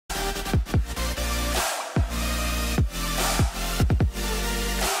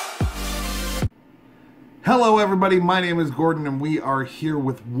Hello everybody, my name is Gordon and we are here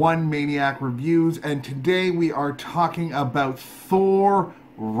with One Maniac Reviews, and today we are talking about Thor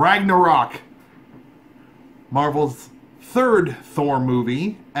Ragnarok, Marvel's third Thor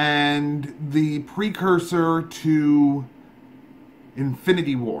movie and the precursor to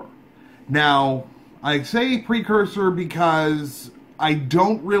Infinity War. Now, I say precursor because I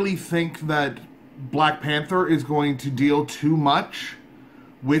don't really think that Black Panther is going to deal too much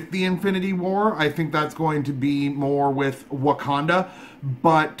with the Infinity War. I think that's going to be more with Wakanda,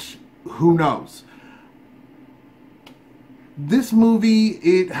 but who knows? This movie,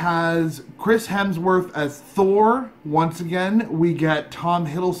 it has Chris Hemsworth as Thor. Once again, we get Tom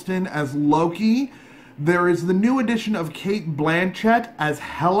Hiddleston as Loki. There is the new addition of Cate Blanchett as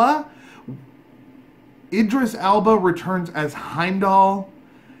Hela. Idris Elba returns as Heimdall.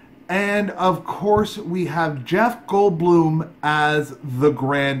 And, of course, we have Jeff Goldblum as the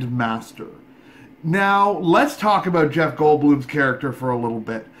Grand Master. Now, let's talk about Jeff Goldblum's character for a little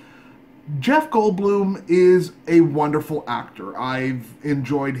bit. Jeff Goldblum is a wonderful actor. I've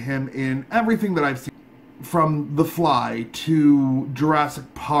enjoyed him in everything that I've seen, from The Fly to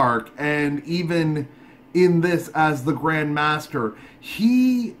Jurassic Park, and even in this as the Grand Master.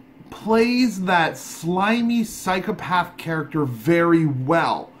 He plays that slimy psychopath character very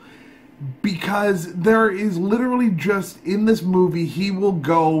well. Because there is literally just, in this movie, he will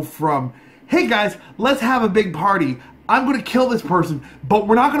go from, hey guys, let's have a big party. I'm going to kill this person, but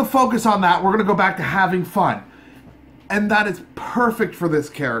we're not going to focus on that. We're going to go back to having fun. And that is perfect for this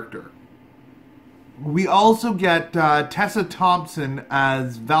character. We also get Tessa Thompson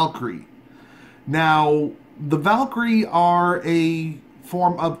as Valkyrie. Now, the Valkyrie are a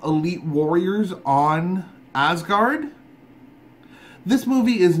form of elite warriors on Asgard. This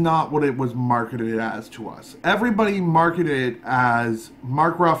movie is not what it was marketed as to us. Everybody marketed it as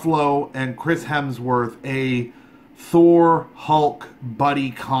Mark Ruffalo and Chris Hemsworth, a Thor Hulk buddy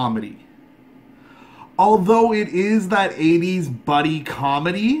comedy. Although it is that 80s buddy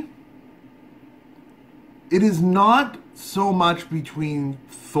comedy, it is not so much between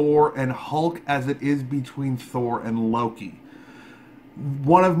Thor and Hulk as it is between Thor and Loki.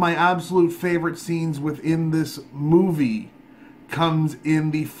 One of my absolute favorite scenes within this movie comes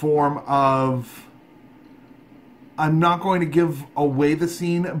in the form of, I'm not going to give away the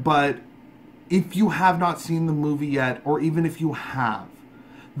scene, but if you have not seen the movie yet, or even if you have,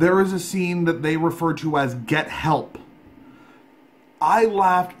 there is a scene that they refer to as Get Help. I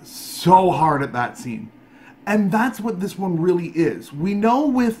laughed so hard at that scene. And that's what this one really is. We know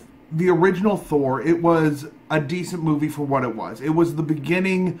with the original Thor, it was a decent movie for what it was. It was the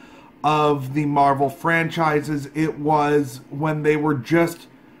beginning of the Marvel franchises. It was when they were just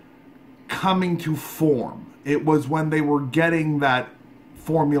coming to form. It was when they were getting that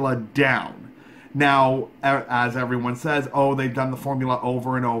formula down. Now, as everyone says, oh, they've done the formula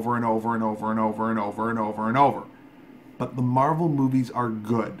over and over and over and over and over and over and over and over. But the Marvel movies are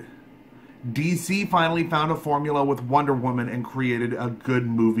good. DC finally found a formula with Wonder Woman and created a good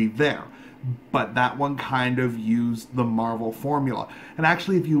movie there. But that one kind of used the Marvel formula. And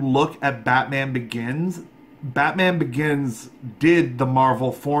actually, if you look at Batman Begins did the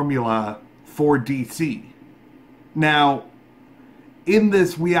Marvel formula for DC. Now, in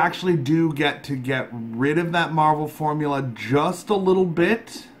this, we actually do get to get rid of that Marvel formula just a little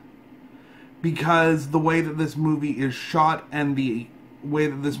bit, because the way that this movie is shot and the way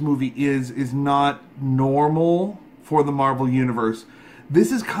that this movie is not normal for the Marvel Universe.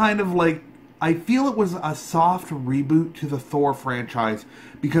 This is kind of like, I feel it was a soft reboot to the Thor franchise,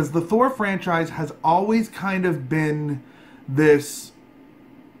 because the Thor franchise has always kind of been this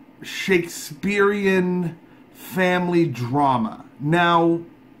Shakespearean family drama. Now,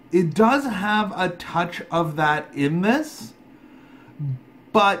 it does have a touch of that in this,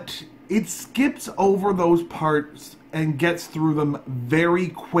 but it skips over those parts and gets through them very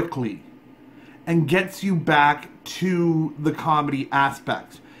quickly and gets you back to the comedy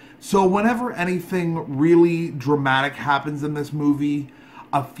aspect. So whenever anything really dramatic happens in this movie,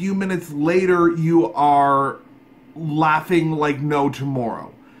 a few minutes later you are laughing like no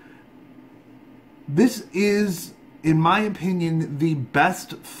tomorrow. This is, in my opinion, the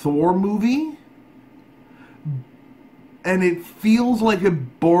best Thor movie. And it feels like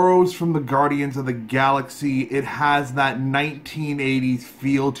it borrows from the Guardians of the Galaxy. It has that 1980s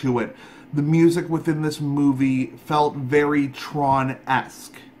feel to it. The music within this movie felt very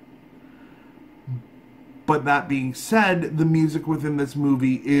Tron-esque. But that being said, the music within this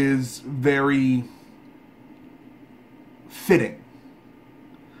movie is very fitting.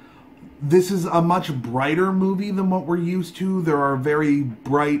 This is a much brighter movie than what we're used to. There are very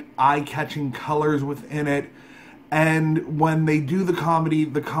bright, eye-catching colors within it. And when they do the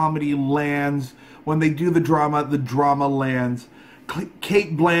comedy lands. When they do the drama lands.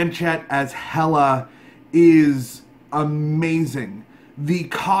 Cate Blanchett as Hela is amazing. The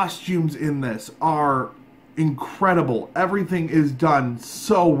costumes in this are incredible. Everything is done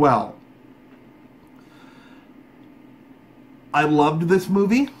so well. I loved this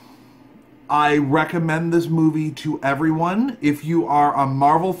movie. I recommend this movie to everyone. If you are a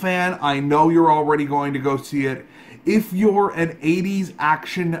Marvel fan, I know you're already going to go see it. If you're an 80s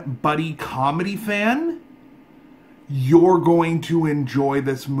action buddy comedy fan, you're going to enjoy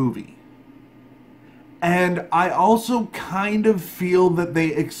this movie. And I also kind of feel that they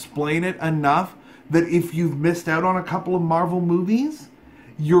explain it enough that if you've missed out on a couple of Marvel movies,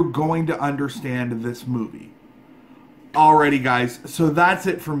 you're going to understand this movie. Alrighty guys, so that's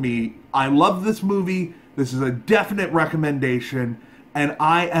it for me. I love this movie. This is a definite recommendation. And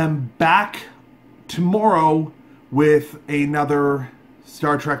I am back tomorrow with another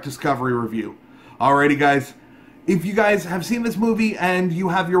Star Trek Discovery review. Alrighty guys, if you guys have seen this movie and you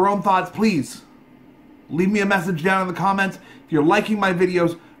have your own thoughts, please leave me a message down in the comments. If you're liking my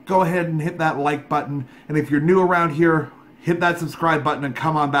videos, go ahead and hit that like button. And if you're new around here, hit that subscribe button and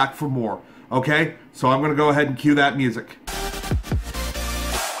come on back for more. Okay? So I'm going to go ahead and cue that music.